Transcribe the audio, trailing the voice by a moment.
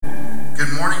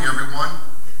morning, everyone.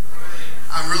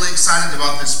 I'm really excited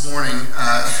about this morning.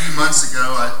 A few months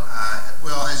ago,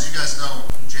 as you guys know,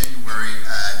 in January,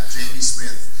 Jamie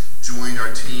Smith joined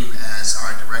our team as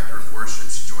our director of worship.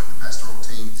 She joined the pastoral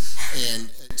team,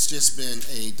 and it's just been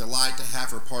a delight to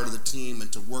have her part of the team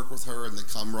and to work with her and the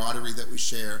camaraderie that we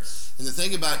share. And the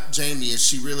thing about Jamie is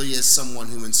she really is someone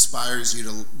who inspires you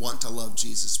to want to love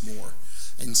Jesus more.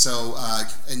 And so,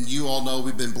 and you all know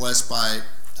we've been blessed by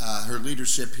her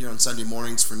leadership here on Sunday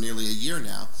mornings for nearly a year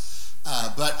now.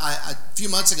 But a few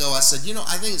months ago, I said,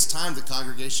 I think it's time the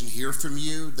congregation hear from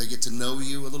you. They get to know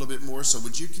you a little bit more. So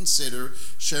would you consider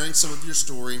sharing some of your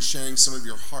story and sharing some of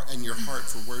your heart and your heart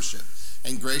for worship?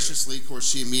 And graciously, of course,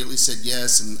 she immediately said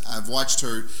yes. And I've watched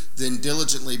her then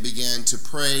diligently begin to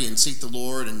pray and seek the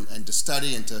Lord and to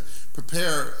study and to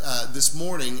prepare this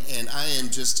morning. And I am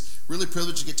just really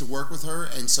privileged to get to work with her.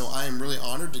 And so I am really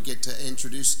honored to get to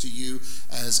introduce to you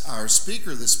as our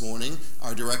speaker this morning,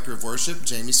 our director of worship,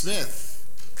 Jamie Smith.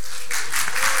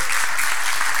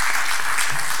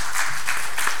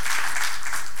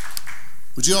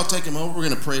 Would you all take a moment? We're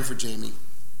going to pray for Jamie.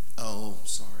 Oh,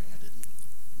 sorry.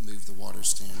 Move the water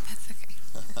stand. That's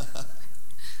okay.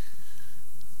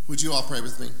 Would you all pray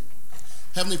with me?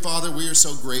 Heavenly Father, we are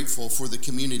so grateful for the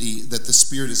community that the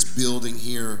Spirit is building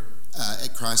here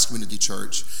at Christ Community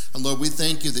Church. And Lord, we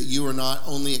thank you that you are not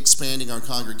only expanding our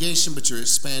congregation, but you're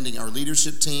expanding our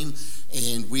leadership team.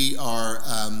 And we are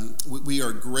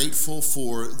grateful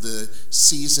for the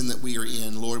season that we are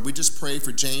in. Lord, we just pray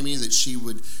for Jamie that she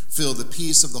would feel the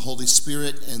peace of the Holy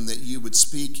Spirit and that you would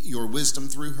speak your wisdom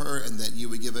through her and that you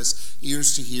would give us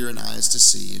ears to hear and eyes to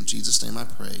see. In Jesus' name I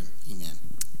pray. Amen.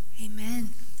 Amen.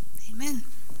 Amen.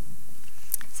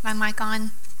 Is my mic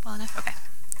on well enough? Okay.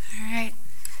 All right.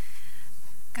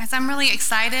 Guys, I'm really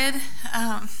excited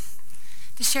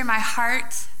to share my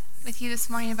heart with you this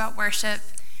morning about worship.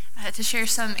 To share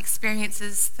some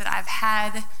experiences that I've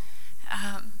had,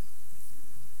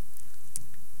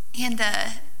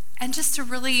 and just to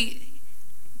really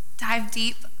dive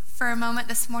deep for a moment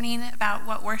this morning about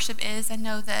what worship is. I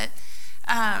know that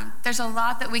there's a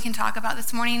lot that we can talk about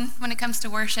this morning when it comes to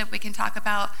worship. We can talk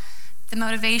about the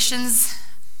motivations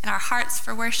in our hearts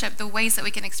for worship, the ways that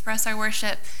we can express our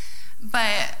worship,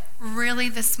 but really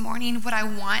this morning, what I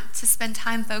want to spend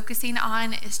time focusing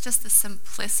on is just the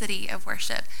simplicity of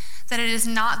worship. That it is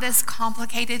not this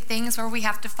complicated things where we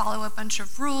have to follow a bunch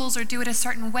of rules or do it a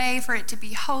certain way for it to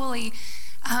be holy.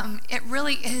 It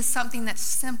really is something that's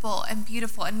simple and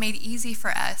beautiful and made easy for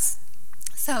us.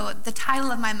 So the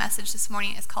title of my message this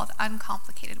morning is called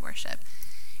Uncomplicated Worship.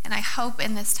 And I hope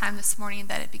in this time this morning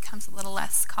that it becomes a little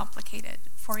less complicated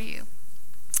for you.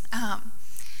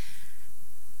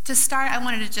 To start, I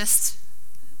wanted to just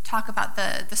talk about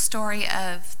the story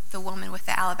of the woman with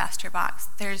the alabaster box.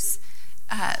 There's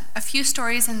a few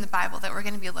stories in the Bible that we're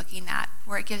going to be looking at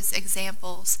where it gives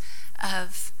examples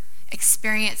of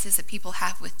experiences that people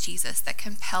have with Jesus that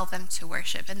compel them to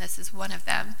worship, and this is one of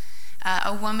them.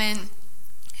 A woman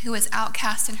who was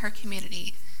outcast in her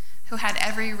community, who had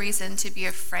every reason to be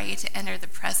afraid to enter the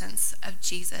presence of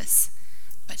Jesus,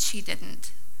 but she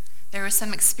didn't. There was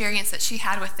some experience that she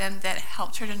had with him that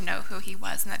helped her to know who he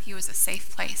was and that he was a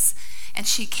safe place. And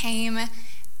she came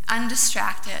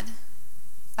undistracted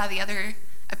by the other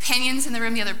opinions in the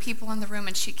room, the other people in the room,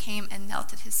 and she came and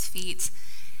knelt at his feet.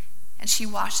 And she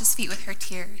washed his feet with her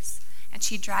tears. And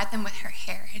she dried them with her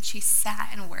hair. And she sat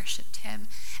and worshiped him.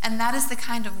 And that is the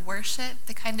kind of worship,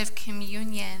 the kind of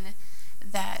communion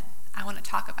that I want to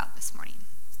talk about this morning.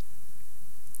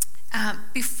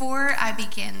 Before I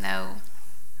begin, though,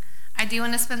 I do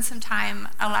want to spend some time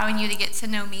allowing you to get to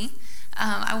know me.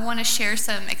 I want to share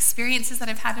some experiences that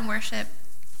I've had in worship,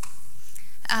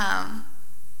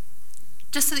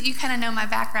 just so that you kind of know my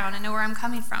background and know where I'm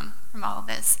coming from all of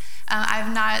this.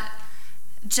 I've not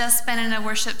just been in a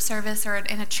worship service or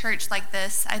in a church like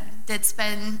this. I did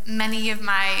spend many of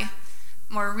my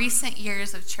more recent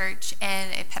years of church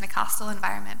in a Pentecostal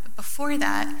environment. But before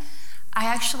that, I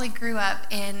actually grew up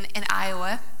in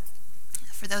Iowa.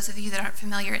 For those of you that aren't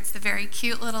familiar, it's the very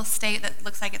cute little state that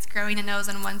looks like it's growing a nose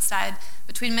on one side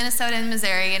between Minnesota and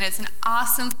Missouri, and it's an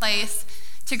awesome place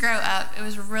to grow up. It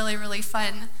was really, really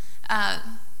fun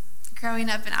growing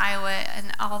up in Iowa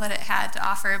and all that it had to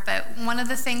offer. But one of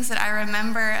the things that I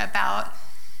remember about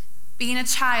being a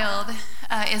child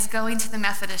is going to the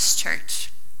Methodist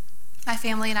church. My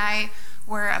family and I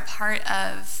were a part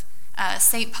of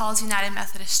St. Paul's United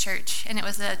Methodist Church, and it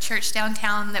was a church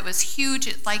downtown that was huge.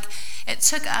 It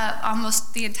took up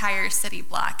almost the entire city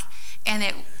block,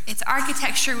 and its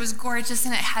architecture was gorgeous,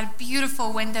 and it had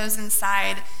beautiful windows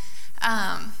inside.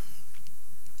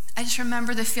 I just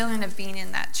remember the feeling of being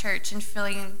in that church and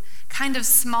feeling kind of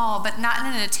small, but not in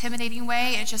an intimidating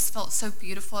way. It just felt so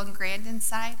beautiful and grand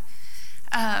inside.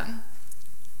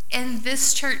 In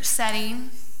this church setting,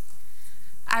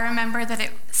 I remember that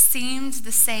it seemed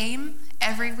the same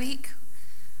every week.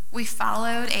 We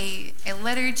followed a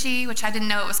liturgy, which I didn't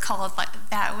know it was called like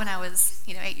that when I was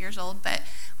 8 years old, but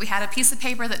we had a piece of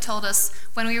paper that told us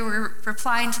when we were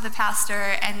replying to the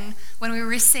pastor and when we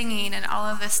were singing and all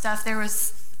of this stuff, there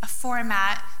was a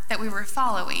format that we were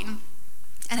following,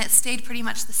 and it stayed pretty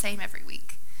much the same every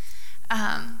week.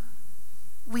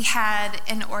 We had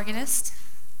an organist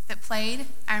that played.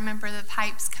 I remember the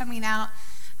pipes coming out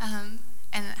and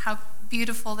how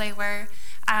beautiful they were.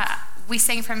 We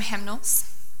sang from hymnals.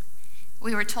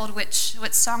 We were told which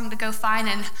song to go find,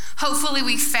 and hopefully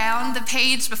we found the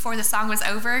page before the song was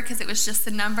over because it was just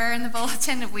the number in the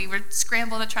bulletin, and we would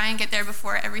scramble to try and get there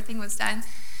before everything was done.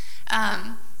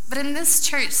 But in this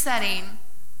church setting,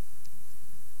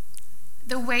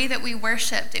 the way that we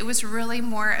worshiped, it was really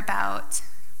more about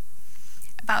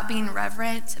being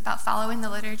reverent, about following the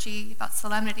liturgy, about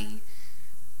solemnity,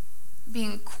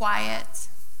 being quiet,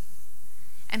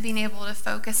 and being able to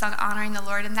focus on honoring the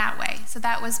Lord in that way. So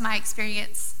that was my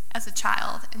experience as a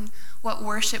child and what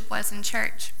worship was in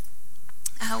church.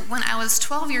 When I was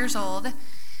 12 years old,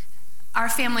 our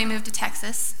family moved to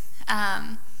Texas.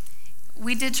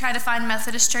 We did try to find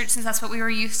Methodist church since that's what we were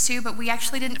used to, but we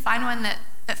actually didn't find one that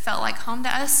felt like home to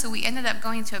us, so we ended up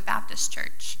going to a Baptist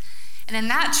church. And in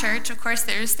that church, of course,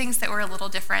 there's things that were a little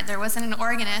different. There wasn't an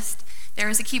organist, there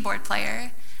was a keyboard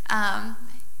player, and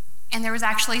there was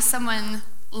actually someone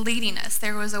leading us.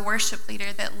 There was a worship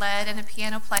leader that led and a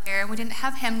piano player, and we didn't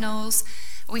have hymnals.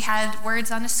 We had words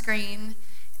on a screen,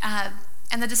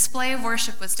 and the display of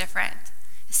worship was different.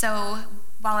 So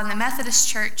while in the Methodist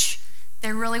church,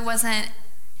 there really wasn't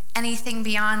anything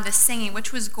beyond the singing,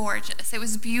 which was gorgeous. It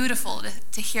was beautiful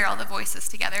to hear all the voices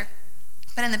together.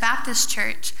 But in the Baptist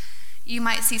church, you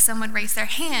might see someone raise their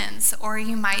hands, or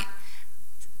you might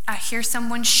hear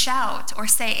someone shout or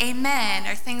say amen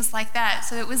or things like that.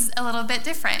 So it was a little bit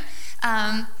different.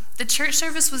 The church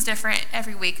service was different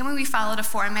every week. I mean, we followed a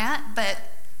format, but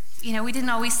we didn't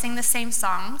always sing the same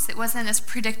songs. It wasn't as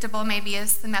predictable maybe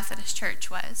as the Methodist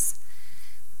church was.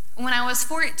 When I was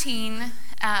 14,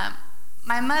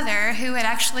 my mother, who had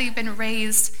actually been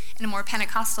raised in a more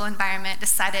Pentecostal environment,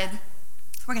 decided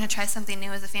we're going to try something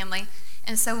new as a family.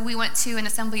 And so we went to an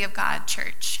Assembly of God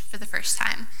church for the first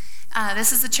time.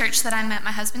 This is the church that I met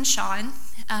my husband, Sean.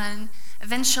 And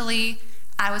eventually,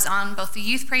 I was on both the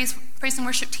youth praise and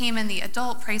worship team and the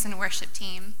adult praise and worship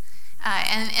team.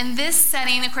 And in this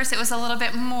setting, of course, it was a little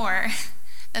bit more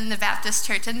than the Baptist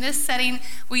church. In this setting,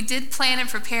 we did plan and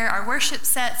prepare our worship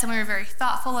sets, and we were very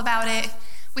thoughtful about it.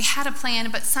 We had a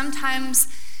plan, but sometimes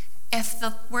if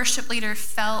the worship leader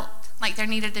felt like there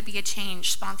needed to be a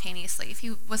change spontaneously, if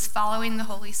he was following the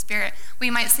Holy Spirit,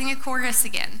 we might sing a chorus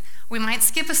again. We might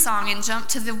skip a song and jump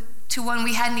to one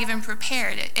we hadn't even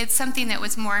prepared. It's something that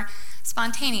was more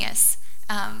spontaneous.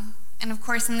 And of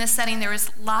course, in this setting, there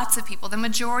was lots of people. The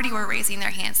majority were raising their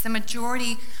hands. The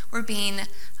majority were being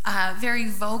very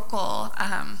vocal.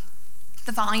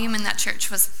 The volume in that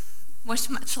church was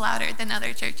much louder than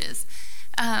other churches.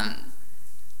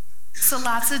 So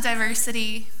lots of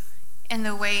diversity in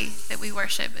the way that we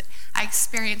worship. I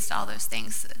experienced all those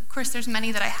things. Of course, there's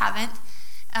many that I haven't,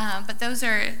 but those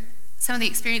are some of the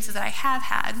experiences that I have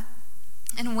had.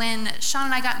 And when Sean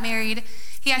and I got married,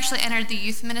 he actually entered the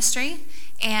youth ministry,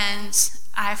 and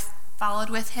I followed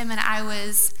with him, and I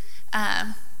was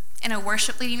in a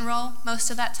worship leading role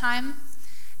most of that time,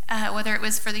 whether it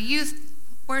was for the youth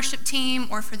worship team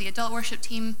or for the adult worship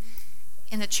team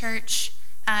in the church.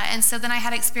 And so then I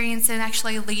had experience in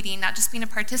actually leading, not just being a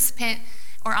participant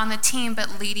or on the team,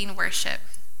 but leading worship.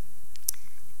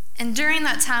 And during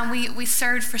that time, we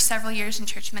served for several years in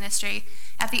church ministry.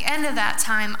 At the end of that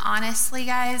time, honestly,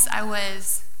 guys,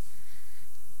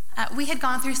 we had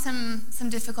gone through some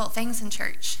difficult things in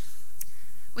church.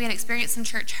 We had experienced some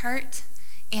church hurt,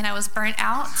 and I was burnt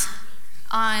out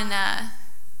on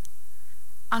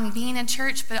being in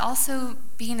church, but also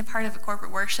being a part of a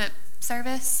corporate worship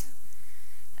service.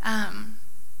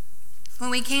 When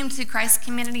we came to Christ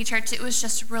Community Church, it was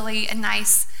just really a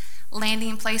nice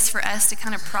landing place for us to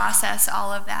kind of process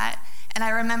all of that. And I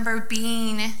remember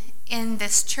being in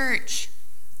this church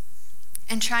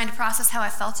and trying to process how I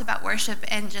felt about worship,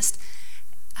 and just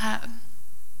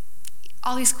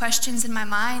all these questions in my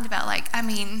mind about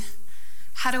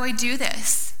how do I do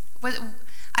this?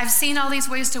 I've seen all these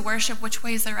ways to worship. Which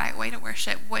way is the right way to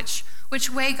worship? Which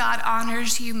way God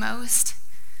honors you most?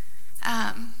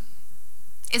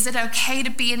 Is it okay to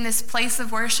be in this place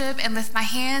of worship and lift my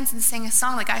hands and sing a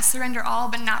song like I surrender all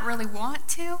but not really want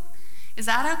to? Is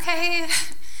that okay?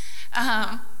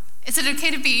 Is it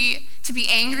okay to be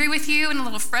angry with you and a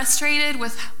little frustrated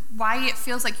with why it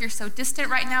feels like you're so distant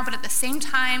right now, but at the same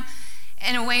time,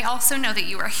 in a way, also know that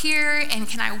you are here, and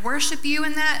can I worship you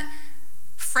in that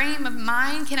frame of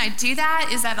mind? Can I do that?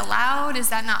 Is that allowed? Is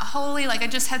that not holy? Like, I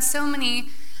just had so many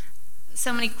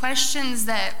questions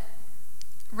that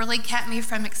really kept me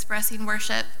from expressing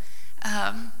worship.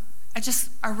 I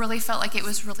really felt like it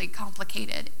was really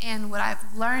complicated. And what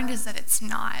I've learned is that it's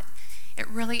not. It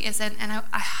really isn't. And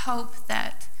I hope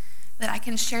that I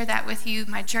can share that with you,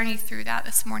 my journey through that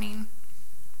this morning.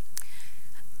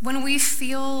 When we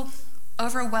feel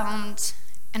overwhelmed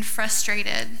and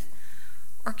frustrated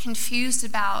or confused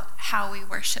about how we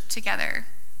worship together,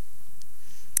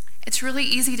 it's really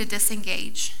easy to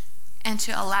disengage and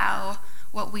to allow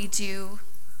what we do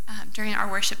during our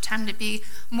worship time to be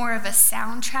more of a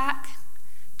soundtrack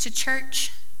to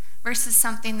church versus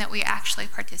something that we actually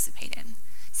participate in,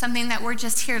 something that we're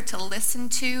just here to listen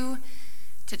to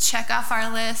check off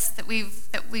our list, that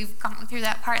we've gone through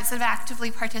that part instead of actively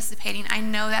participating. I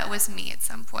know that was me at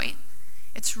some point.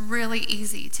 It's really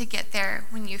easy to get there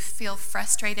when you feel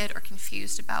frustrated or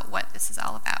confused about what this is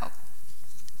all about.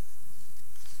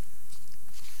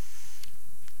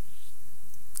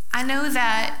 I know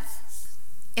that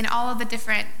in all of the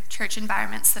different church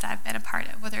environments that I've been a part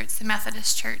of, whether it's the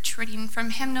Methodist church, reading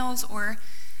from hymnals, or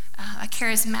a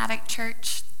charismatic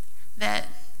church, that,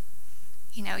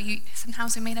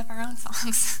 sometimes we made up our own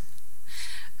songs.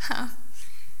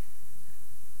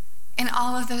 In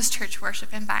all of those church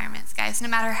worship environments, guys, no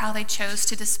matter how they chose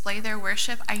to display their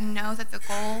worship, I know that the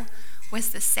goal was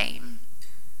the same.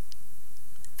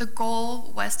 The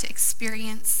goal was to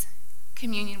experience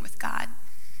communion with God.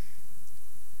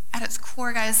 At its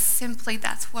core, guys, simply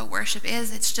that's what worship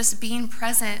is. It's just being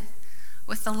present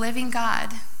with the living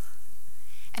God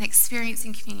and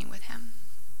experiencing communion with him.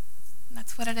 And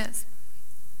that's what it is.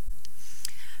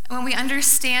 And when we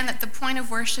understand that the point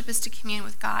of worship is to commune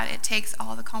with God, it takes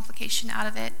all the complication out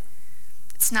of it.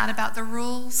 It's not about the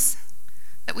rules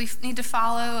that we need to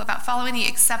follow, about following the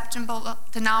acceptable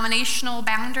denominational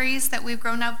boundaries that we've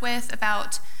grown up with,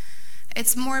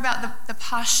 it's more about the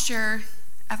posture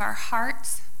of our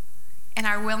hearts and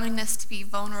our willingness to be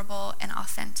vulnerable and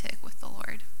authentic with the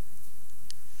Lord.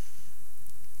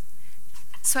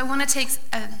 So I want to take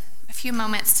a few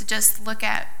moments to just look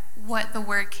at what the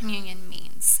word communion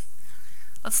means.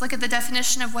 Let's look at the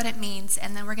definition of what it means,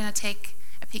 and then we're going to take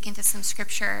a peek into some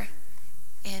scripture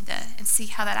and see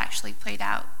how that actually played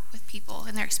out with people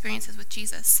and their experiences with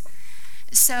Jesus.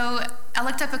 So I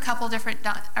looked up a couple different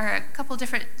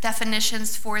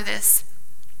definitions for this.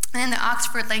 And in the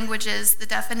Oxford Languages, the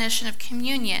definition of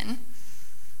communion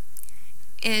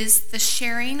is the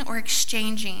sharing or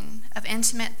exchanging of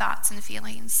intimate thoughts and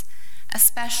feelings,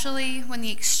 especially when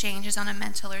the exchange is on a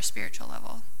mental or spiritual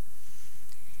level.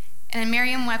 And in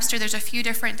Merriam-Webster, there's a few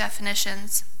different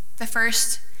definitions. The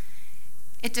first,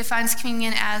 it defines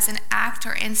communion as an act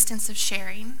or instance of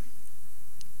sharing,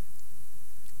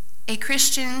 a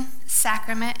Christian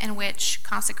sacrament in which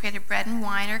consecrated bread and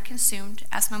wine are consumed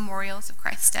as memorials of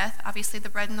Christ's death, obviously the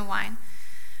bread and the wine,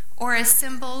 or as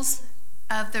symbols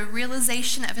of the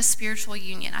realization of a spiritual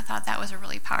union. I thought that was a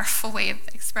really powerful way of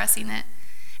expressing it.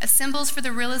 As symbols for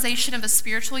the realization of a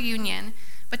spiritual union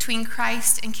between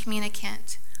Christ and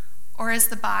communicant, or as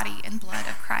the body and blood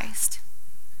of Christ.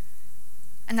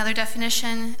 Another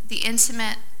definition, the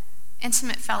intimate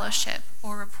fellowship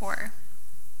or rapport.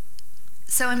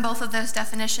 So in both of those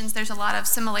definitions, there's a lot of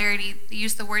similarity. They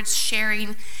use the words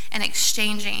sharing and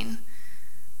exchanging.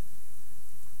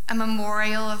 A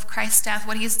memorial of Christ's death,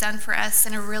 what he's done for us,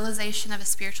 and a realization of a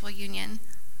spiritual union.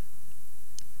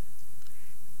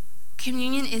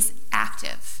 Communion is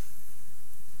active.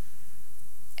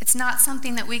 It's not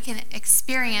something that we can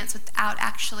experience without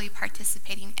actually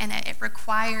participating in it. It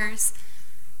requires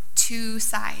two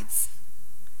sides.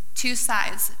 Two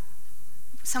sides.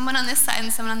 Someone on this side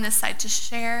and someone on this side to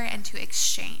share and to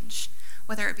exchange,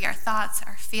 whether it be our thoughts,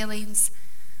 our feelings,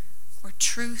 or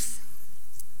truth.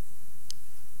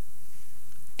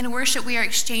 In worship, we are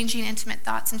exchanging intimate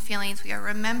thoughts and feelings. We are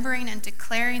remembering and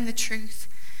declaring the truth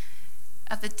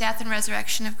of the death and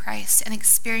resurrection of Christ and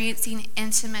experiencing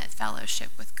intimate fellowship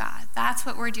with God. That's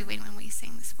what we're doing when we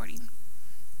sing this morning.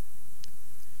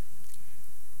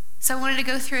 So I wanted to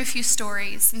go through a few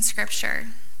stories in Scripture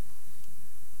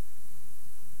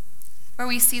where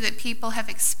we see that people have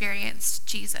experienced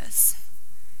Jesus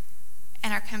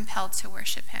and are compelled to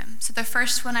worship him. So the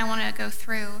first one I want to go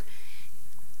through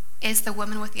is the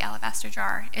woman with the alabaster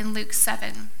jar in Luke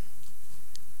 7.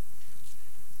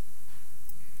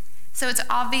 So it's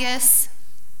obvious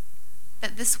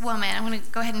that this woman, I'm going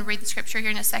to go ahead and read the scripture here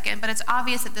in a second, but it's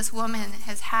obvious that this woman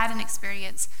has had an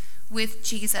experience with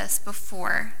Jesus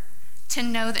before to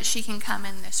know that she can come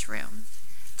in this room,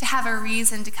 to have a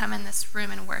reason to come in this room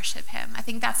and worship him. I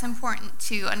think that's important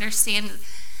to understand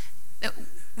that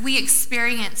we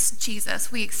experience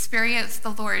Jesus, we experience the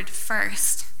Lord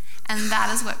first, and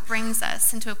that is what brings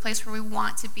us into a place where we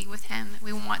want to be with him,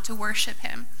 we want to worship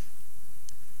him.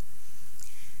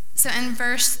 So in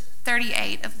verse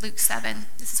 38 of Luke 7,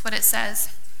 this is what it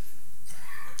says.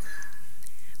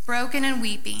 Broken and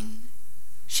weeping,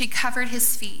 she covered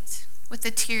his feet with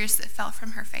the tears that fell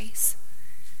from her face.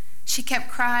 She kept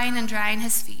crying and drying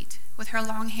his feet with her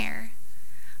long hair.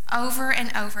 Over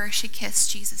and over, she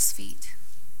kissed Jesus' feet.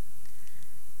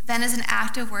 Then, as an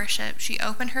act of worship, she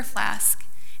opened her flask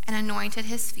and anointed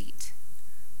his feet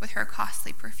with her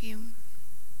costly perfume.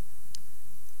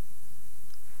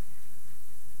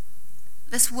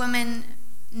 This woman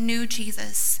knew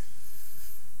Jesus.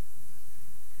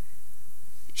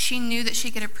 She knew that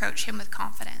she could approach him with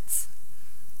confidence.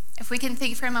 If we can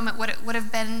think for a moment what it would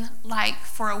have been like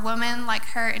for a woman like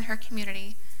her in her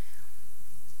community,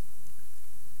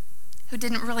 who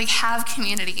didn't really have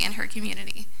community in her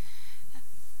community,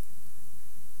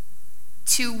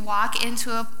 to walk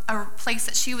into a place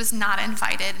that she was not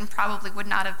invited and probably would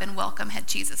not have been welcome had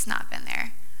Jesus not been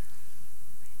there.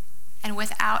 And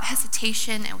without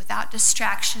hesitation and without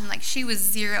distraction, like she was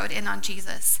zeroed in on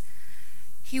Jesus.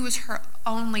 He was her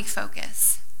only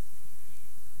focus.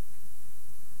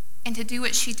 And to do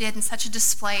what she did in such a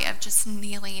display of just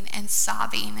kneeling and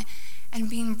sobbing and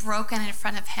being broken in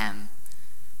front of him,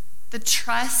 the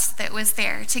trust that was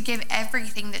there to give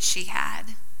everything that she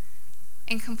had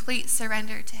in complete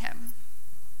surrender to him.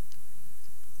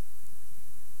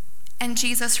 And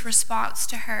Jesus' response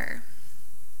to her,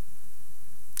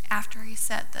 after he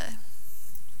set the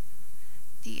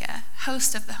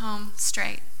host of the home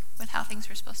straight with how things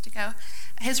were supposed to go,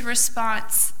 his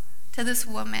response to this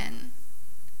woman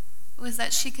was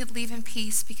that she could leave in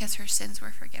peace because her sins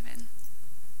were forgiven.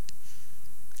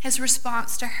 His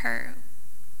response to her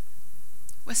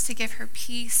was to give her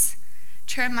peace,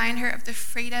 to remind her of the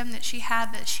freedom that she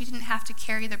had, that she didn't have to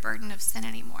carry the burden of sin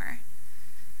anymore.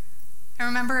 I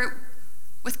remember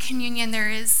with communion, there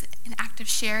is an act of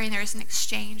sharing, there is an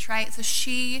exchange, right? So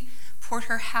she poured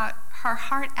her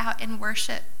heart out in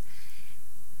worship,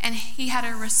 and he had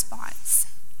a response.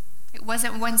 It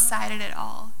wasn't one-sided at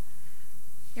all.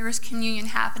 There was communion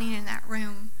happening in that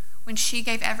room. When she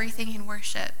gave everything in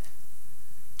worship,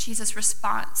 Jesus'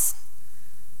 response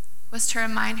was to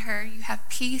remind her, you have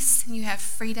peace and you have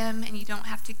freedom and you don't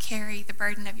have to carry the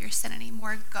burden of your sin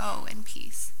anymore. Go in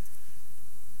peace.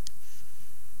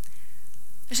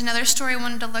 There's another story I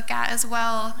wanted to look at as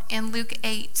well in Luke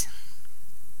 8.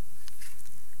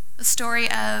 The story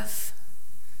of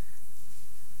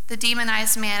the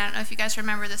demonized man. I don't know if you guys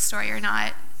remember this story or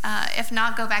not. If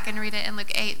not, go back and read it in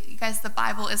Luke 8. You guys, the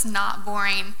Bible is not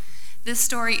boring. This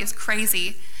story is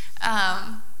crazy.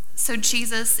 So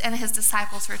Jesus and his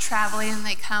disciples were traveling, and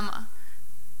they come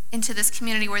into this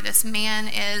community where this man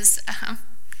is.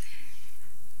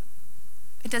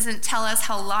 It doesn't tell us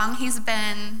how long he's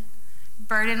been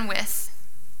burdened with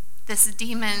this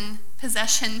demon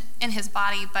possession in his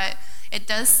body, but it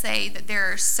does say that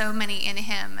there are so many in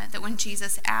him that when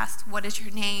Jesus asked, "What is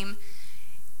your name?"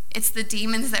 it's the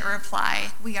demons that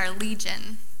reply, "We are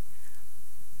legion."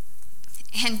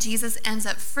 And Jesus ends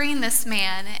up freeing this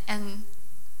man, and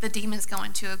the demons go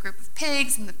into a group of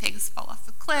pigs, and the pigs fall off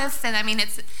a cliff. And I mean,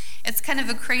 it's kind of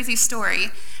a crazy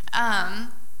story.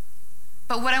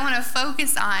 But what I want to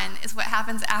focus on is what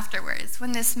happens afterwards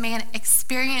when this man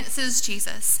experiences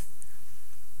Jesus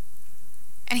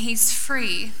and he's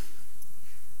free.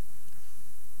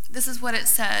 This is what it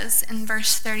says in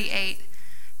verse 38.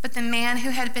 But the man who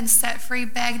had been set free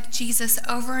begged Jesus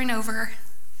over and over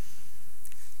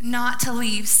not to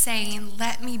leave, saying,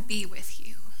 "Let me be with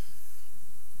you."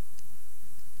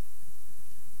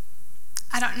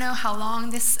 I don't know how long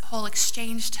this whole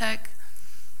exchange took.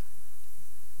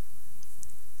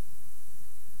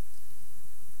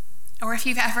 Or if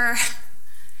you've ever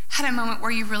had a moment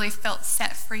where you really felt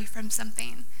set free from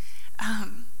something.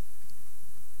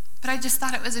 But I just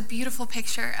thought it was a beautiful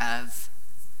picture of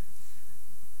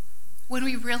when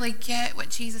we really get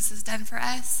what Jesus has done for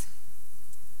us.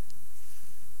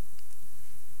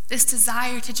 This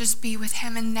desire to just be with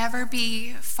him and never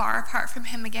be far apart from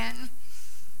him again.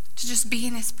 To just be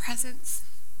in his presence.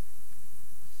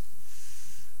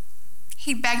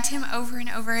 He begged him over and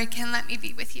over again, "Let me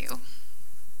be with you."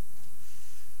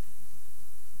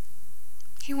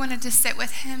 He wanted to sit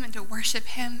with him and to worship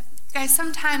him. Guys,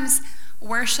 sometimes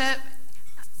worship,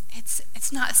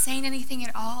 it's not saying anything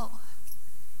at all.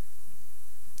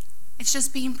 It's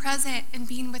just being present and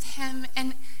being with him,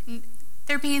 and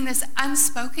there being this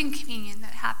unspoken communion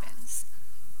that happens.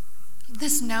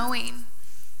 This knowing.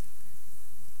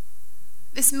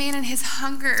 This man in his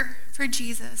hunger for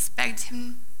Jesus begged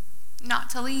him not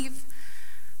to leave.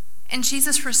 And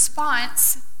Jesus'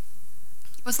 response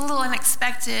was a little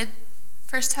unexpected.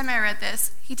 First time I read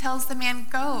this, he tells the man,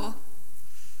 go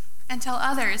and tell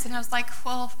others. And I was like,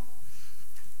 well,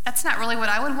 that's not really what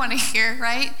I would want to hear,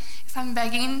 right? If I'm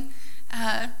begging,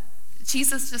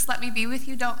 Jesus, just let me be with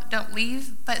you, don't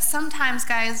leave. But sometimes,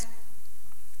 guys,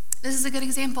 this is a good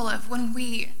example of when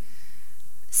we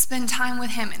spend time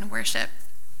with him in worship,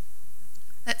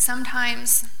 that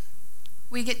sometimes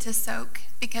we get to soak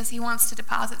because he wants to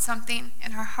deposit something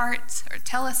in our hearts or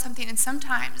tell us something, and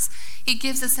sometimes he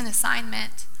gives us an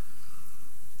assignment.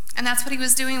 And that's what he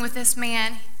was doing with this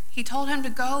man. He told him to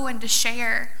go and to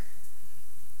share.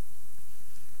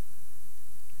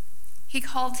 He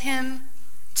called him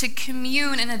to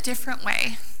commune in a different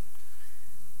way.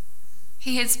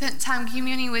 He had spent time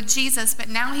communing with Jesus, but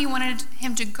now he wanted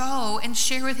him to go and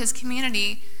share with his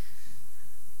community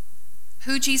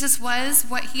who Jesus was,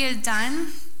 what he had done,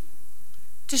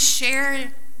 to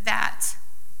share that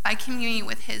by communing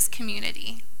with his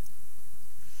community.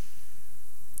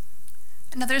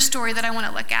 Another story that I want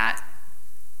to look at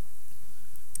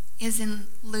is in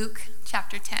Luke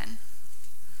chapter 10.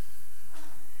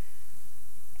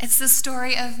 It's the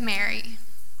story of Mary,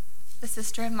 the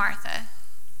sister of Martha.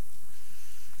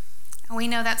 And we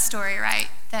know that story, right?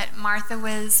 That Martha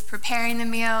was preparing the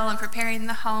meal and preparing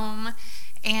the home,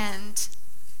 and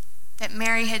that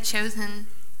Mary had chosen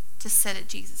to sit at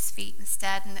Jesus' feet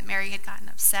instead, and that Mary had gotten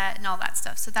upset and all that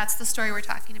stuff. So that's the story we're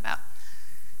talking about.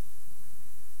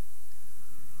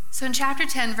 So in chapter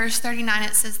 10, verse 39,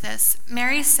 it says this: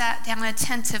 Mary sat down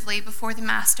attentively before the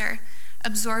master,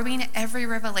 absorbing every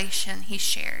revelation he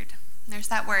shared. And there's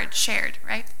that word, shared,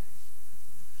 right?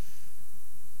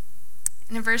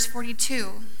 And in verse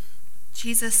 42,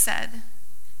 Jesus said,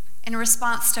 in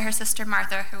response to her sister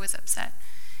Martha, who was upset,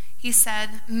 he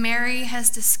said, Mary has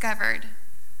discovered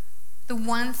the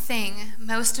one thing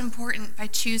most important by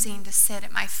choosing to sit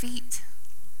at my feet.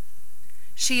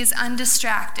 She is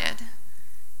undistracted,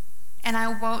 and I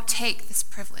won't take this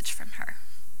privilege from her.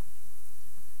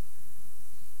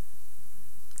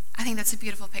 I think that's a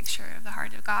beautiful picture of the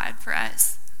heart of God for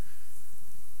us.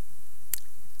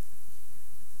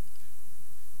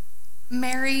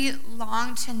 Mary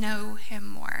longed to know him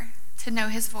more, to know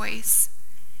his voice,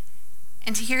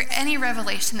 and to hear any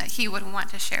revelation that he would want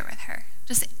to share with her.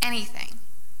 Just anything.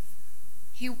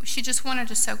 She just wanted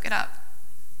to soak it up.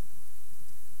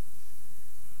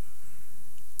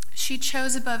 She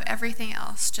chose above everything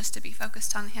else just to be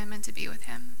focused on him and to be with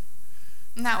him.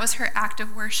 And that was her act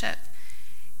of worship.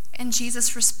 And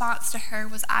Jesus' response to her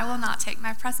was, I will not take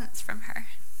my presence from her.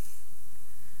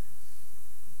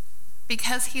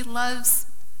 Because he loves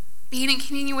being in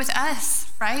communion with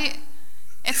us, right?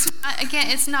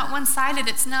 It's not one-sided.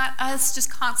 It's not us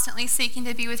just constantly seeking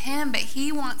to be with him, but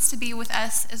he wants to be with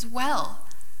us as well.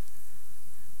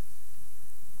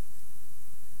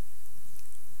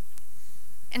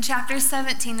 In chapter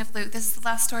 17 of Luke, this is the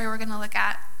last story we're going to look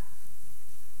at.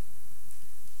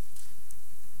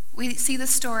 We see the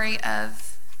story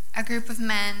of a group of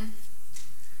men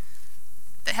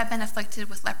that have been afflicted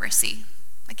with leprosy.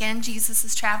 Again, Jesus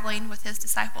is traveling with his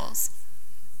disciples.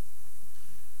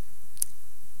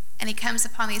 And he comes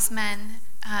upon these men.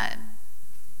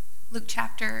 Luke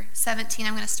chapter 17,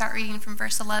 I'm going to start reading from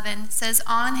verse 11. It says,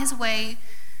 on his way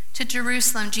to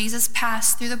Jerusalem, Jesus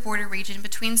passed through the border region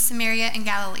between Samaria and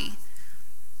Galilee.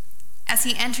 As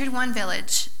he entered one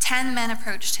village, 10 men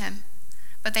approached him,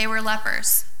 but they were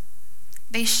lepers.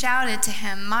 They shouted to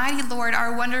him, Mighty Lord,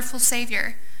 our wonderful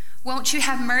Savior, won't you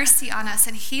have mercy on us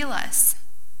and heal us?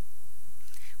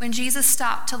 When Jesus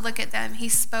stopped to look at them, he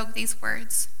spoke these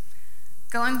words,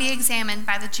 Go and be examined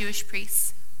by the Jewish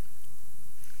priests.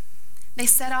 They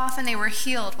set off and they were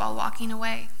healed while walking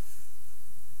away.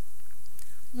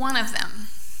 One of them,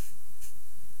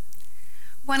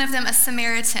 a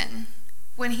Samaritan,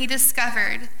 when he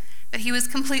discovered that he was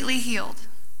completely healed,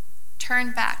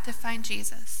 turned back to find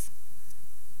Jesus,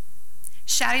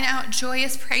 shouting out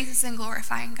joyous praises and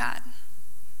glorifying God.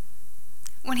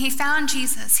 When he found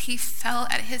Jesus, he fell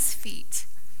at his feet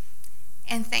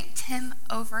and thanked him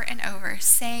over and over,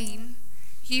 saying,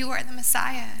 You are the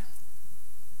Messiah.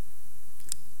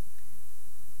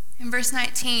 In verse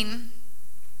 19,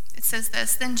 it says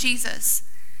this, Then Jesus,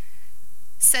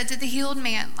 said to the healed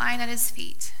man lying at his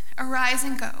feet, "Arise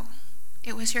and go.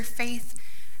 It was your faith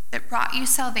that brought you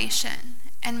salvation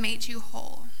and made you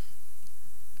whole."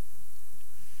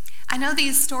 I know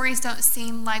these stories don't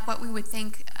seem like what we would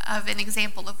think of an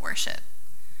example of worship.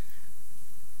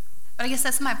 But I guess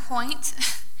that's my point,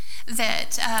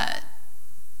 that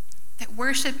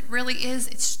worship really is,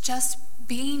 it's just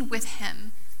being with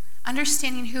him,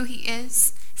 understanding who he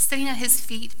is, sitting at his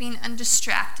feet, being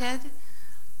undistracted,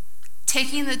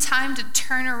 taking the time to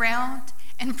turn around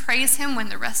and praise him when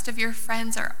the rest of your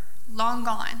friends are long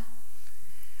gone.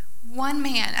 One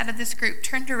man out of this group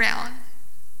turned around,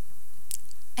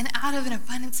 and out of an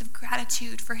abundance of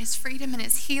gratitude for his freedom and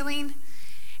his healing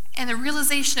and the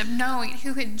realization of knowing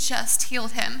who had just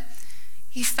healed him,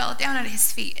 he fell down at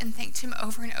his feet and thanked him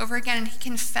over and over again, and he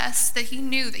confessed that he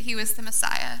knew that he was the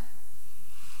Messiah.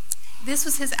 This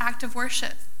was his act of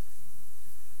worship.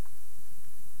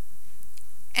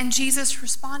 And Jesus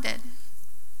responded.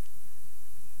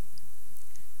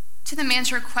 To the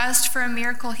man's request for a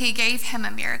miracle, he gave him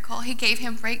a miracle. He gave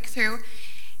him breakthrough.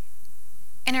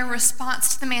 And in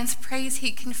response to the man's praise,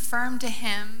 he confirmed to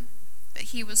him that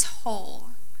he was whole.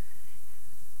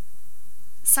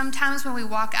 Sometimes when we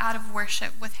walk out of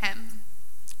worship with him,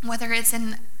 whether it's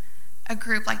in a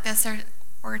group like this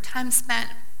or time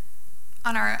spent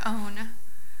on our own,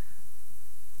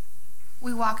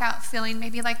 we walk out feeling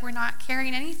maybe like we're not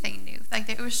carrying anything new. Like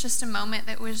it was just a moment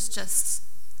that was just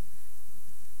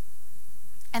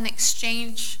an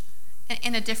exchange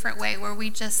in a different way, where we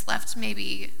just left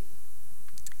maybe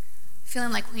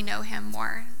feeling like we know him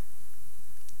more.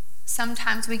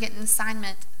 Sometimes we get an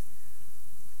assignment.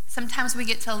 Sometimes we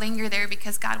get to linger there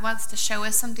because God wants to show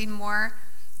us something more.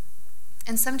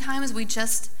 And sometimes we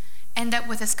just end up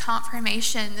with this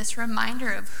confirmation, this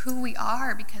reminder of who we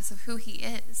are because of who he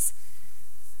is.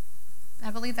 And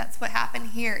I believe that's what happened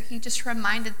here. He just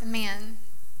reminded the man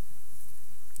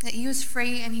that he was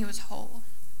free and he was whole.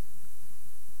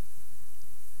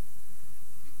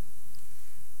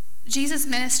 Jesus'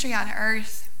 ministry on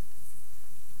earth,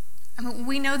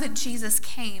 we know that Jesus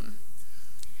came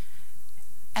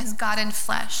as God in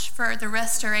flesh for the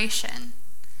restoration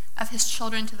of his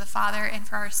children to the Father and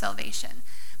for our salvation.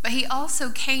 But he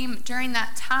also came during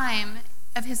that time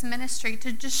of his ministry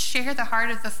to just share the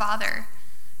heart of the Father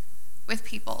with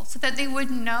people so that they would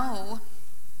know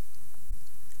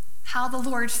how the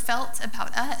Lord felt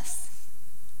about us.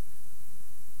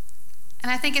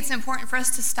 And I think it's important for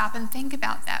us to stop and think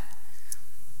about that.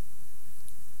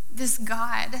 This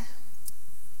God,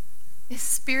 this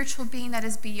spiritual being that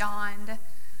is beyond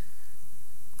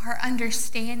our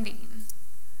understanding,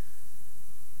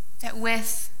 that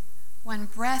with one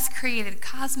breath created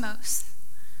cosmos,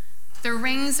 the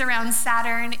rings around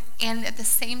Saturn, and at the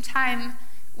same time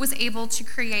was able to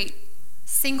create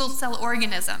single-cell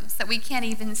organisms that we can't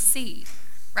even see,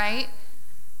 right?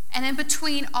 And in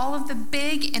between all of the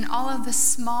big and all of the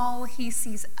small, he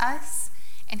sees us,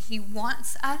 and he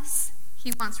wants us.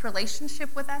 He wants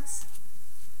relationship with us.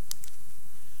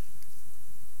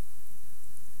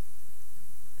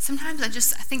 Sometimes I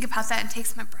think about that and it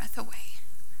takes my breath away.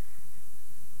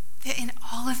 That in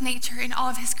all of nature, in all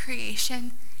of his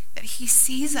creation, that he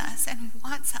sees us and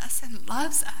wants us and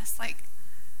loves us. Like,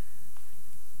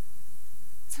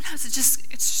 sometimes it's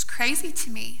just crazy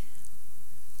to me.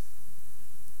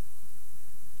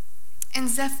 In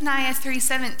Zephaniah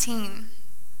 3:17,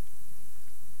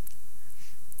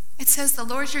 it says, "The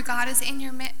Lord your God is in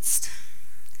your midst,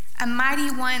 a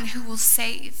mighty one who will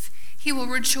save. He will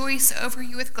rejoice over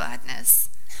you with gladness.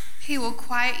 He will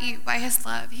quiet you by his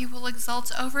love. He will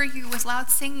exult over you with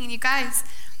loud singing." You guys,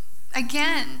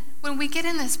 again, when we get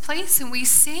in this place and we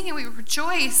sing and we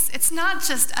rejoice, it's not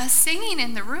just us singing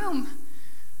in the room.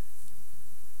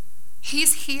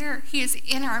 He's here. He is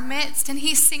in our midst, and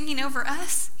he's singing over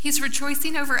us. He's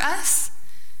rejoicing over us.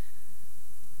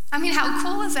 I mean, how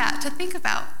cool is that to think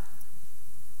about?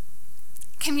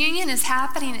 Communion is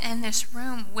happening in this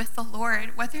room with the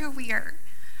Lord, whether we are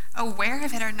aware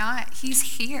of it or not.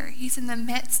 He's here. He's in the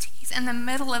midst. He's in the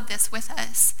middle of this with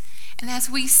us. And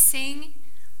as we sing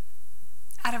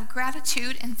out of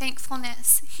gratitude and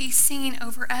thankfulness, he's singing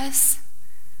over us,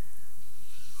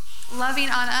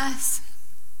 loving on us.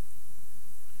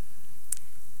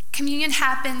 Communion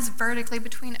happens vertically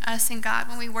between us and God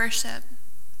when we worship.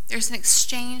 There's an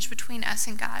exchange between us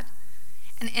and God,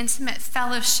 an intimate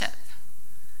fellowship.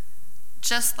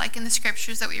 Just like in the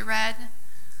scriptures that we read,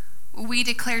 we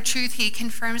declare truth, he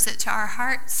confirms it to our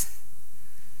hearts.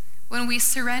 When we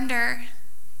surrender,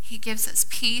 he gives us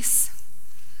peace.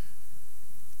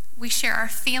 We share our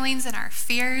feelings and our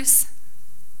fears,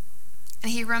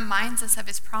 and he reminds us of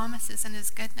his promises and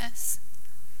his goodness.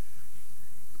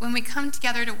 When we come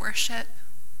together to worship,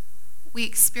 we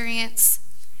experience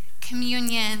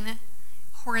communion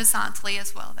horizontally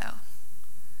as well, though.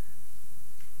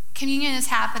 Communion is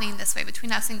happening this way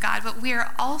between us and God, but we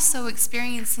are also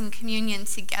experiencing communion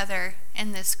together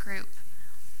in this group.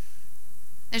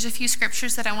 There's a few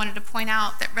scriptures that I wanted to point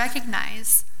out that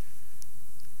recognize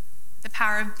the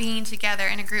power of being together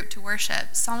in a group to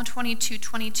worship. Psalm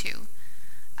 22:22.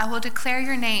 I will declare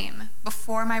your name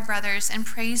before my brothers and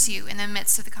praise you in the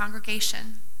midst of the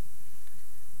congregation.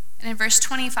 And in verse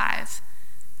 25,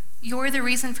 you're the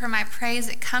reason for my praise.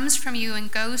 It comes from you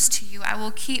and goes to you. I will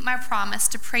keep my promise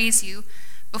to praise you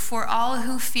before all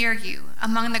who fear you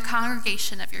among the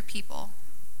congregation of your people.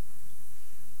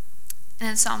 And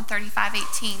in Psalm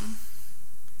 35:18,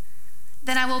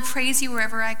 then I will praise you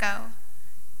wherever I go.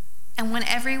 And when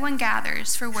everyone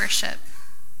gathers for worship,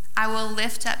 I will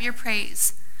lift up your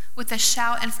praise with a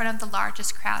shout in front of the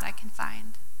largest crowd I can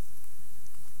find.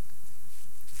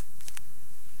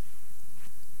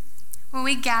 When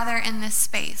we gather in this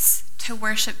space to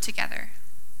worship together,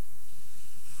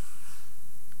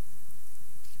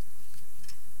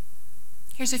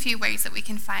 here's a few ways that we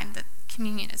can find that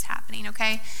communion is happening,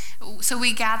 okay? So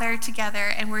we gather together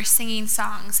and we're singing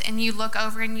songs, and you look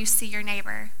over and you see your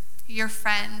neighbor, your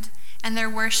friend, and they're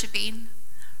worshiping.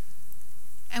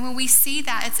 And when we see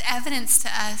that, it's evidence to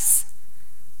us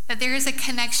that there is a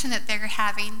connection that they're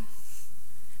having.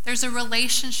 There's a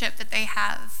relationship that they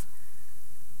have.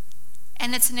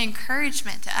 And it's an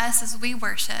encouragement to us as we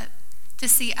worship to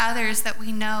see others that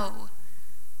we know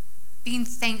being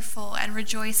thankful and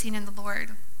rejoicing in the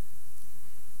Lord.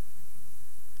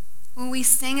 When we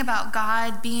sing about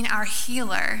God being our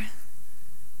healer,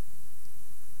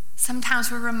 sometimes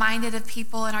we're reminded of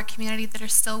people in our community that are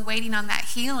still waiting on that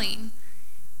healing.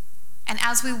 And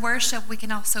as we worship, we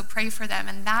can also pray for them,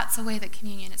 and that's the way that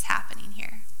communion is happening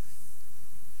here.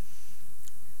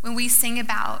 When we sing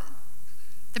about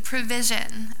the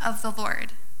provision of the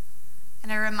Lord,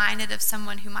 and are reminded of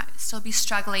someone who might still be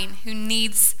struggling, who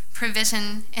needs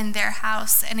provision in their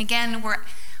house. And again,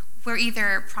 we're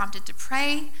either prompted to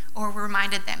pray, or we're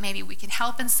reminded that maybe we can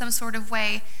help in some sort of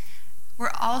way.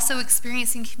 We're also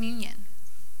experiencing communion.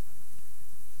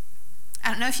 I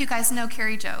don't know if you guys know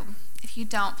Carrie Job. If you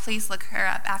don't, please look her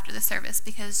up after the service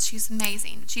because she's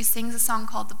amazing. She sings a song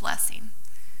called The Blessing,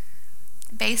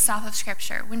 based off of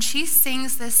scripture. When she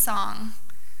sings this song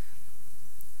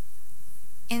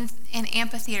in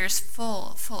amphitheaters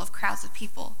full of crowds of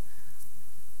people,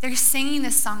 they're singing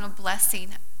this song of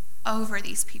blessing over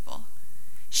these people.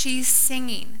 She's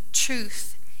singing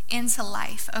truth into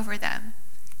life over them,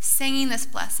 singing this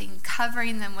blessing,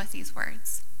 covering them with these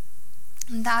words.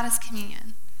 And that is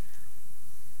communion.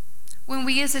 When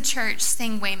we as a church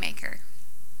sing Waymaker,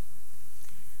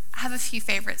 I have a few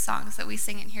favorite songs that we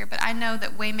sing in here, but I know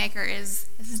that Waymaker is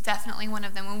definitely one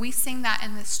of them. When we sing that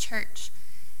in this church,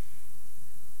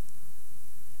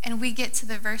 and we get to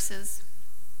the verses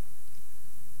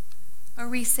where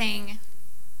we sing,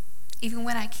 even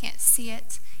when I can't see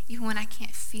it, even when I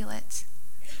can't feel it.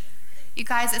 You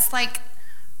guys, it's like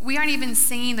we aren't even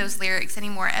singing those lyrics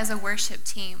anymore as a worship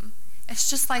team. It's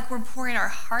just like we're pouring our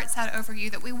hearts out over you,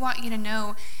 that we want you to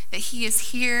know that he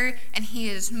is here and he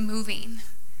is moving.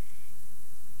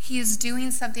 He is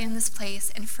doing something in this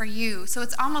place and for you. So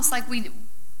it's almost like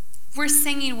we're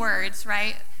singing words,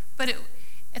 right? But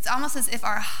it's almost as if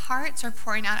our hearts are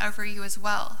pouring out over you as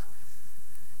well.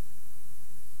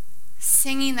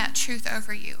 Singing that truth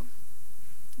over you.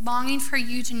 Longing for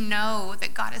you to know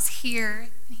that God is here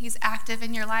and he's active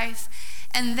in your life.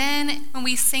 And then when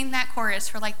we sing that chorus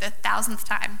for like the 1,000th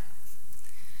time,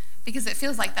 because it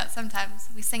feels like that sometimes,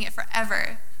 we sing it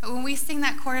forever. But when we sing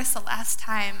that chorus the last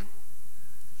time,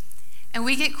 and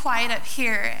we get quiet up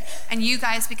here, and you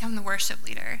guys become the worship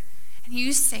leader, and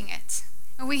you sing it,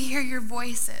 and we hear your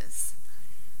voices,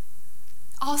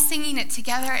 all singing it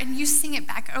together, and you sing it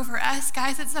back over us,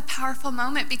 guys, it's a powerful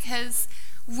moment because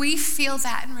we feel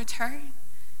that in return.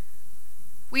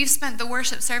 We've spent the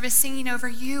worship service singing over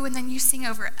you, and then you sing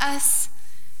over us.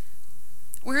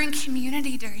 We're in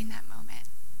community during that moment.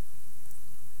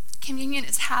 Communion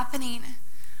is happening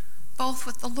both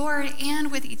with the Lord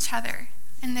and with each other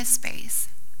in this space.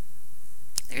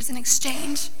 There's an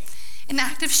exchange, an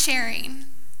act of sharing,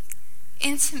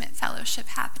 intimate fellowship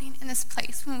happening in this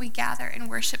place when we gather and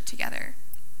worship together.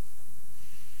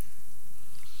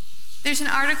 There's an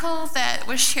article that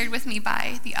was shared with me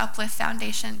by the Uplift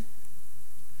Foundation.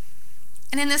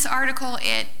 And in this article,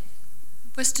 it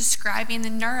was describing the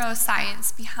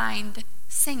neuroscience behind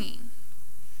singing.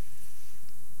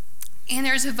 And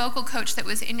there's a vocal coach that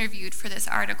was interviewed for this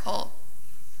article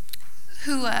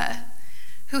who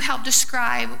who helped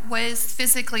describe what is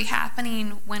physically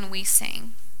happening when we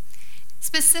sing.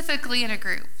 Specifically in a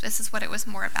group. This is what it was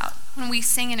more about, when we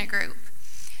sing in a group.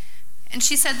 And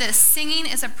she said this: singing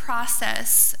is a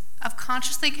process of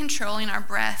consciously controlling our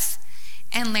breath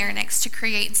and larynx to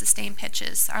create and sustain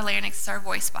pitches. Our larynx is our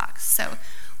voice box. So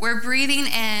we're breathing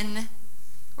in,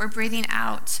 we're breathing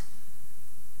out.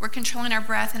 We're controlling our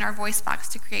breath and our voice box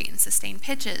to create and sustain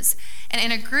pitches. And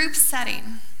in a group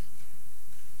setting,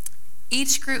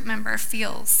 each group member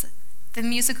feels the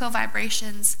musical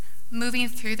vibrations moving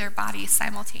through their bodies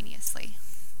simultaneously.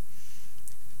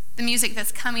 The music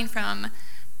that's coming from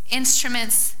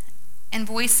instruments and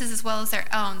voices as well as their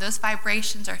own, those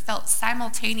vibrations are felt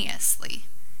simultaneously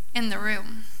in the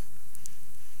room.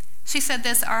 She said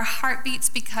this: our heartbeats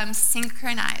become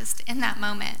synchronized in that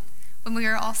moment when we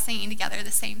are all singing together the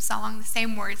same song, the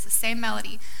same words, the same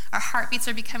melody. Our heartbeats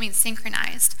are becoming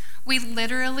synchronized. We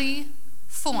literally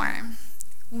form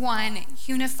one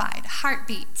unified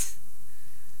heartbeat.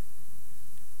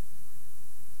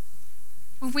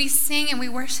 When we sing and we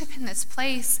worship in this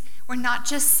place, we're not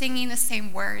just singing the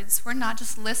same words. We're not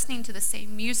just listening to the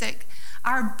same music.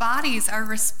 Our bodies are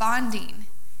responding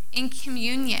in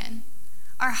communion.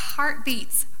 Our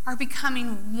heartbeats are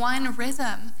becoming one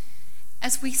rhythm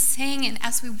as we sing and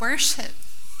as we worship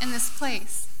in this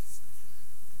place.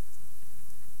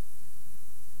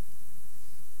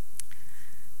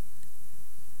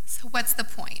 So what's the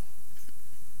point?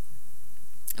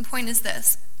 The point is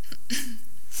this.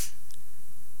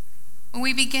 When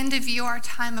we begin to view our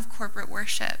time of corporate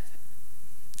worship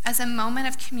as a moment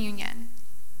of communion,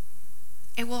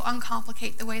 it will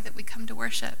uncomplicate the way that we come to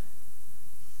worship.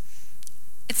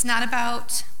 It's not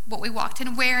about what we walked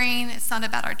in wearing. It's not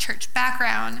about our church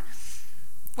background,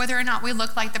 whether or not we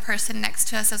look like the person next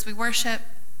to us as we worship,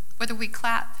 whether we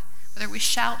clap, whether we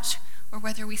shout, or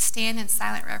whether we stand in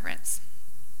silent reverence.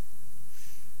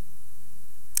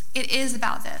 It is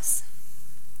about this.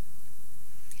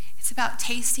 It's about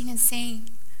tasting and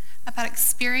seeing, about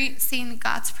experiencing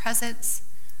God's presence,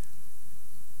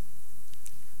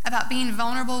 about being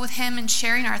vulnerable with Him and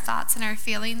sharing our thoughts and our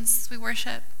feelings as we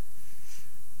worship.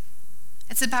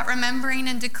 It's about remembering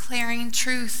and declaring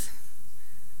truth,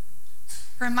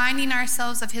 reminding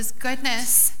ourselves of His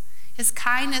goodness, His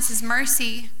kindness, His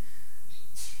mercy,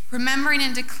 remembering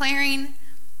and declaring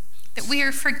that we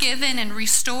are forgiven and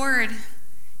restored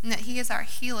and that He is our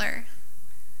healer.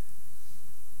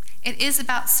 It is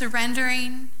about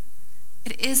surrendering.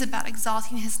 It is about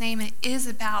exalting His name. It is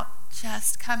about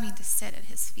just coming to sit at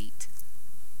His feet.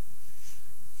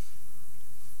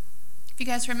 If you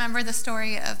guys remember the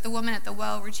story of the woman at the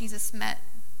well where Jesus met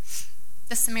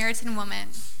the Samaritan woman,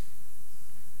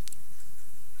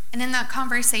 and in that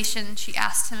conversation, she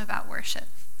asked Him about worship.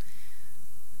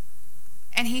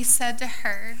 And He said to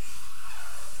her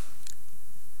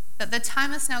that the time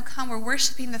has now come where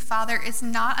worshiping the Father is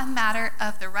not a matter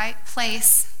of the right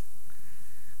place,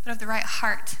 but of the right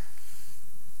heart.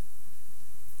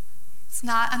 It's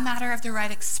not a matter of the right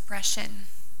expression,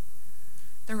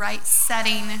 the right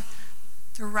setting,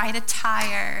 the right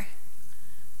attire.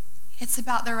 It's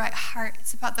about the right heart.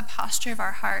 It's about the posture of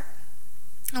our heart.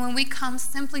 And when we come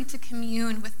simply to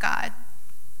commune with God,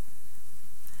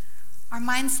 our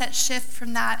mindset shifts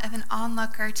from that of an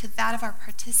onlooker to that of our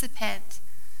participant,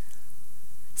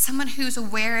 someone who's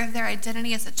aware of their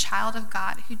identity as a child of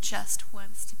God who just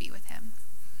wants to be with Him.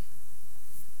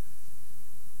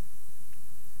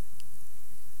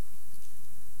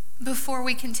 Before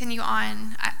we continue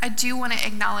on, I do want to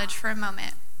acknowledge for a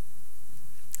moment,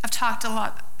 I've talked a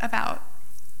lot about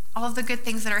all of the good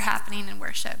things that are happening in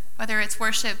worship, whether it's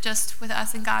worship just with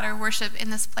us and God or worship in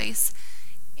this place,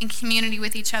 in community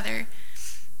with each other.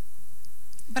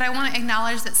 But I want to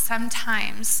acknowledge that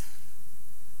sometimes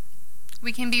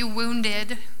we can be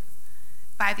wounded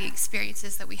by the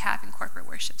experiences that we have in corporate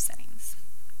worship settings.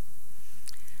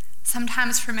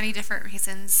 Sometimes for many different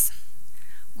reasons.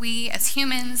 We as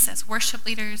humans, as worship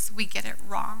leaders, we get it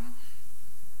wrong.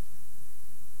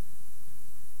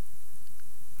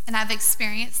 And I've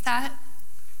experienced that.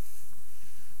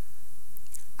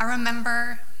 I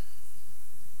remember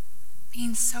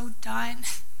being so done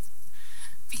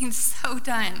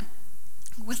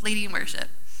with leading worship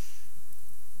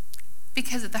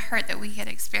because of the hurt that we had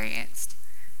experienced.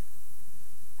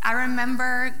 I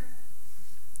remember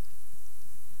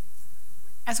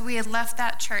as we had left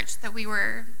that church that we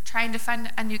were trying to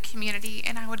find a new community,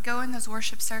 and I would go in those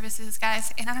worship services,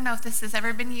 guys, and I don't know if this has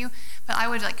ever been you, but I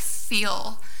would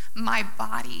feel my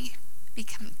body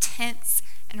become tense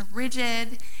and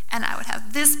rigid, and I would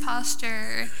have this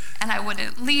posture, and I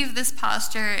wouldn't leave this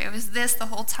posture. It was this the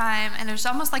whole time, and it was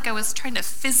almost like I was trying to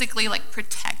physically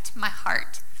protect my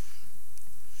heart.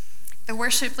 The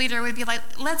worship leader would be like,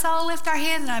 let's all lift our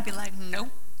hands, and I'd be like, nope.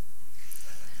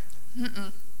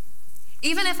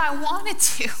 Even if I wanted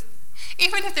to,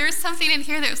 even if there was something in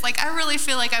here that was like, I really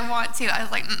feel like I want to, I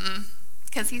was like,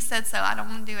 because he said so, I don't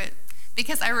want to do it.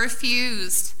 Because I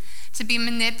refused to be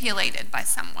manipulated by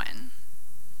someone.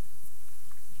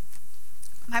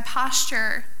 My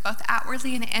posture, both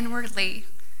outwardly and inwardly,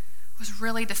 was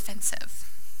really defensive.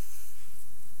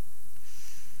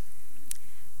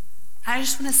 I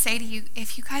just want to say to you,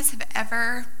 if you guys have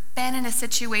ever been in a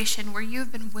situation where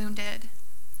you've been wounded,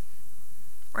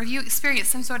 or you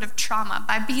experienced some sort of trauma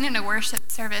by being in a worship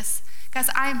service, guys,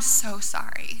 I am so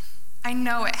sorry. I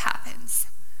know it happens.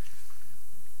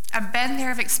 I've been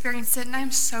there, I've experienced it, and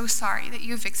I'm so sorry that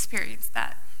you've experienced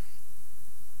that.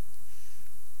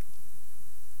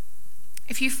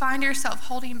 If you find yourself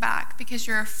holding back because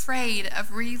you're afraid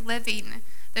of reliving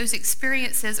those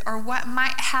experiences or what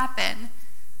might happen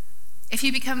if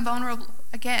you become vulnerable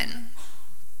again,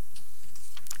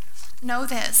 know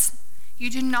this: you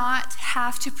do not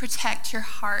have to protect your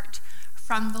heart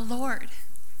from the Lord.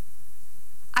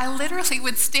 I literally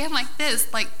would stand like this,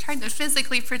 trying to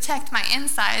physically protect my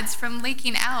insides from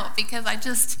leaking out because I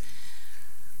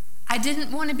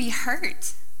didn't want to be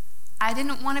hurt. I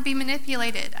didn't want to be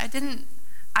manipulated.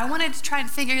 I wanted to try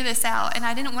and figure this out, and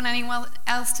I didn't want anyone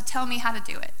else to tell me how to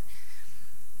do it.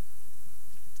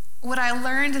 What I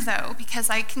learned, though, because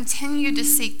I continued to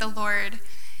seek the Lord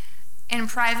in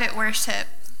private worship,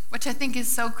 which I think is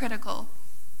so critical,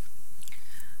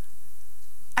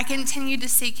 I continued to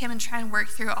seek him and try and work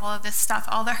through all of this stuff,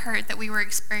 all the hurt that we were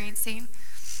experiencing.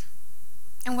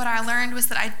 And what I learned was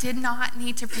that I did not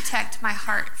need to protect my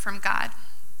heart from God.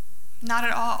 Not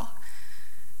at all.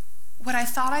 What I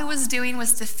thought I was doing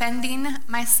was defending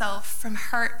myself from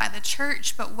hurt by the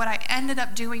church, but what I ended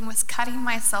up doing was cutting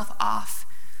myself off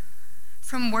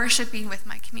from worshiping with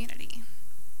my community.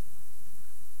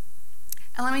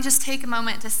 And let me just take a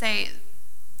moment to say,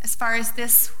 as far as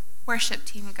this worship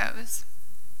team goes,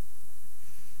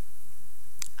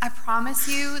 I promise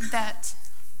you that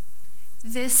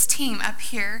this team up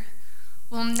here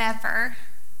will never,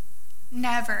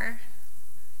 never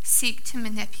seek to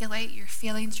manipulate your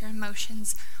feelings, your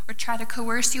emotions, or try to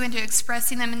coerce you into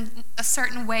expressing them in a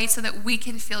certain way so that we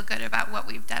can feel good about what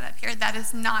we've done up here. That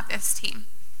is not this team.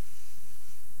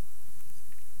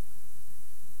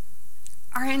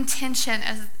 Our intention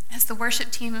as the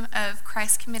worship team of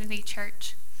Christ Community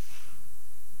Church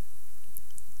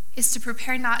is to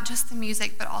prepare not just the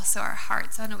music, but also our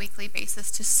hearts on a weekly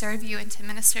basis to serve you and to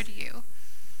minister to you.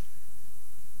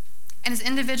 And as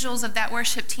individuals of that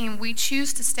worship team, we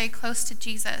choose to stay close to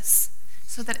Jesus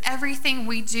so that everything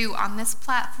we do on this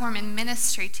platform in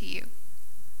ministry to you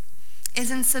is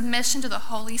in submission to the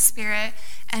Holy Spirit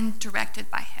and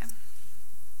directed by him.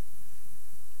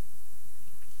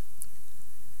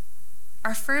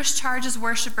 Our first charge as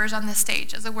worshipers on this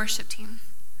stage, as a worship team,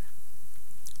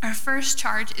 our first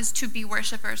charge is to be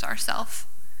worshipers ourselves.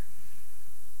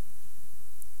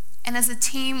 And as a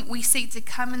team, we seek to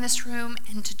come in this room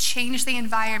and to change the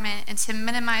environment and to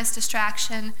minimize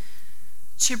distraction,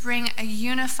 to bring a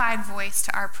unified voice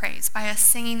to our praise by us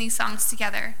singing these songs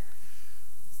together.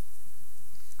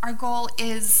 Our goal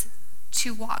is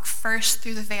to walk first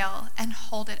through the veil and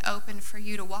hold it open for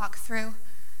you to walk through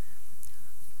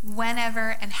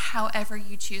whenever and however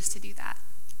you choose to do that.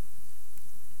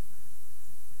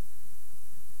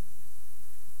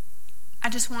 I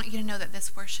just want you to know that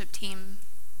this worship team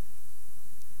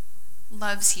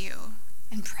loves you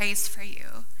and prays for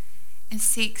you and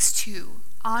seeks to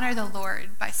honor the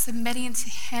Lord by submitting to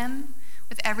him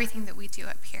with everything that we do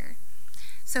up here.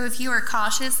 So if you are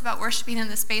cautious about worshiping in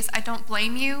this space, I don't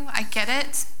blame you. I get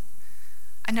it.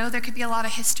 I know there could be a lot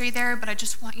of history there, but I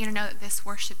just want you to know that this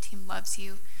worship team loves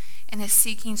you and is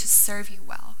seeking to serve you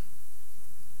well.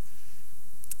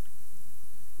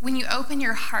 When you open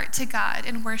your heart to God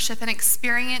in worship and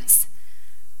experience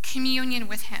communion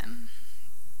with him,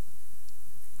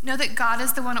 know that God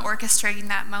is the one orchestrating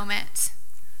that moment,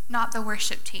 not the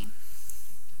worship team.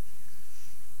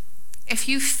 If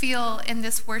you feel in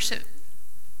this worship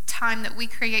time that we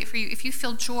create for you, if you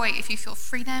feel joy, if you feel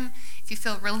freedom, if you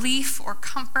feel relief or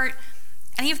comfort,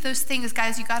 any of those things,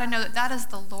 guys, you got to know that that is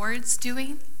the Lord's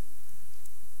doing,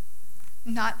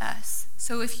 not us.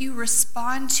 So if you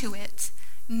respond to it,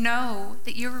 know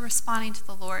that you're responding to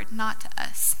the Lord, not to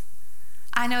us.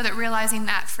 I know that realizing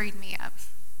that freed me up.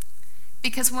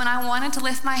 Because when I wanted to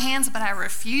lift my hands, but I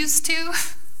refused to,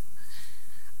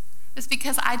 is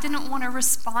because I didn't want to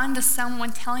respond to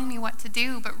someone telling me what to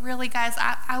do. But really, guys,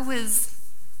 I was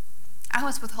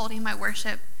withholding my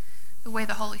worship the way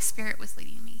the Holy Spirit was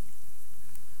leading me.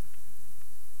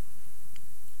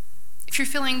 If you're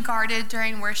feeling guarded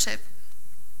during worship,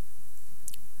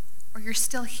 or you're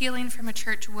still healing from a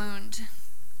church wound,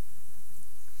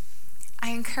 I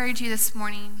encourage you this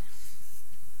morning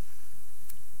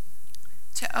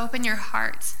to open your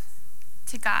heart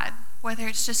to God, whether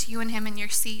it's just you and him in your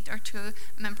seat or to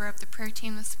a member of the prayer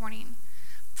team this morning.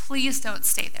 Please don't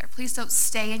stay there. Please don't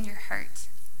stay in your hurt,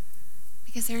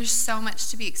 because there's so much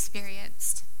to be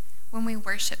experienced when we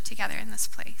worship together in this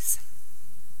place.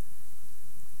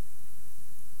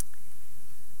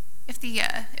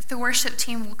 If the worship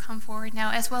team will come forward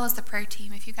now, as well as the prayer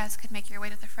team, if you guys could make your way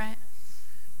to the front.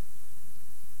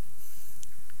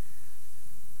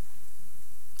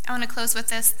 I want to close with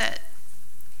this, that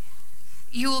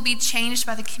you will be changed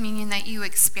by the communion that you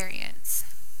experience.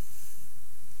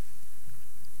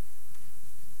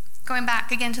 Going back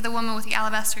again to the woman with the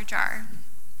alabaster jar.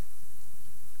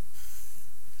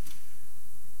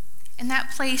 In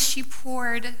that place, she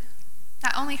poured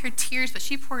not only her tears, but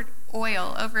she poured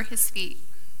oil over his feet.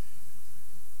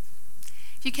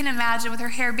 If you can imagine, with her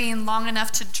hair being long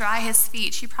enough to dry his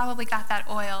feet, she probably got that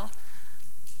oil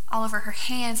all over her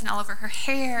hands and all over her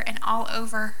hair and all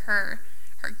over her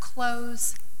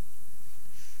clothes.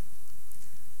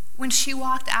 When she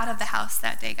walked out of the house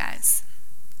that day, guys,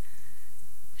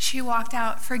 she walked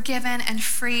out forgiven and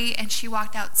free, and she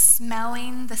walked out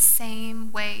smelling the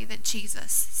same way that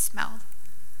Jesus smelled.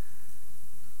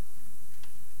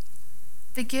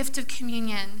 The gift of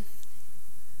communion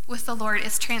with the Lord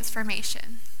is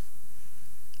transformation.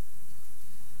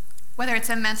 Whether it's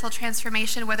a mental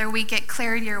transformation, whether we get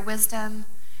clarity or wisdom,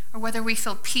 or whether we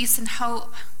feel peace and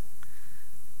hope,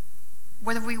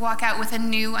 whether we walk out with a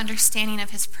new understanding of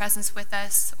his presence with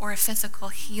us, or a physical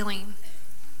healing.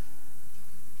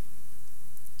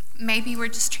 Maybe we're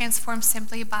just transformed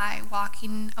simply by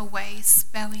walking away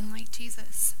smelling like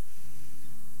Jesus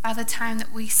by the time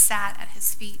that we sat at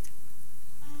his feet.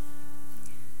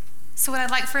 So what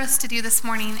I'd like for us to do this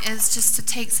morning is just to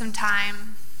take some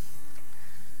time.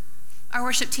 Our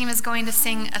worship team is going to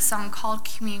sing a song called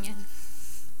Communion.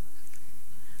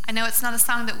 I know it's not a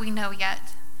song that we know yet,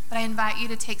 but I invite you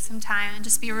to take some time and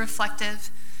just be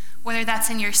reflective, whether that's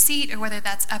in your seat or whether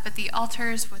that's up at the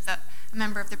altars with a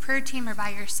member of the prayer team or by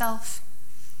yourself.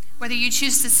 Whether you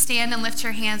choose to stand and lift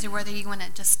your hands or whether you want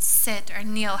to just sit or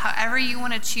kneel, however you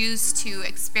want to choose to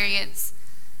experience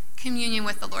communion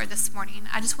with the Lord this morning.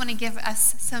 I just want to give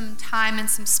us some time and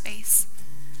some space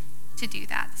to do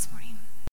that this morning.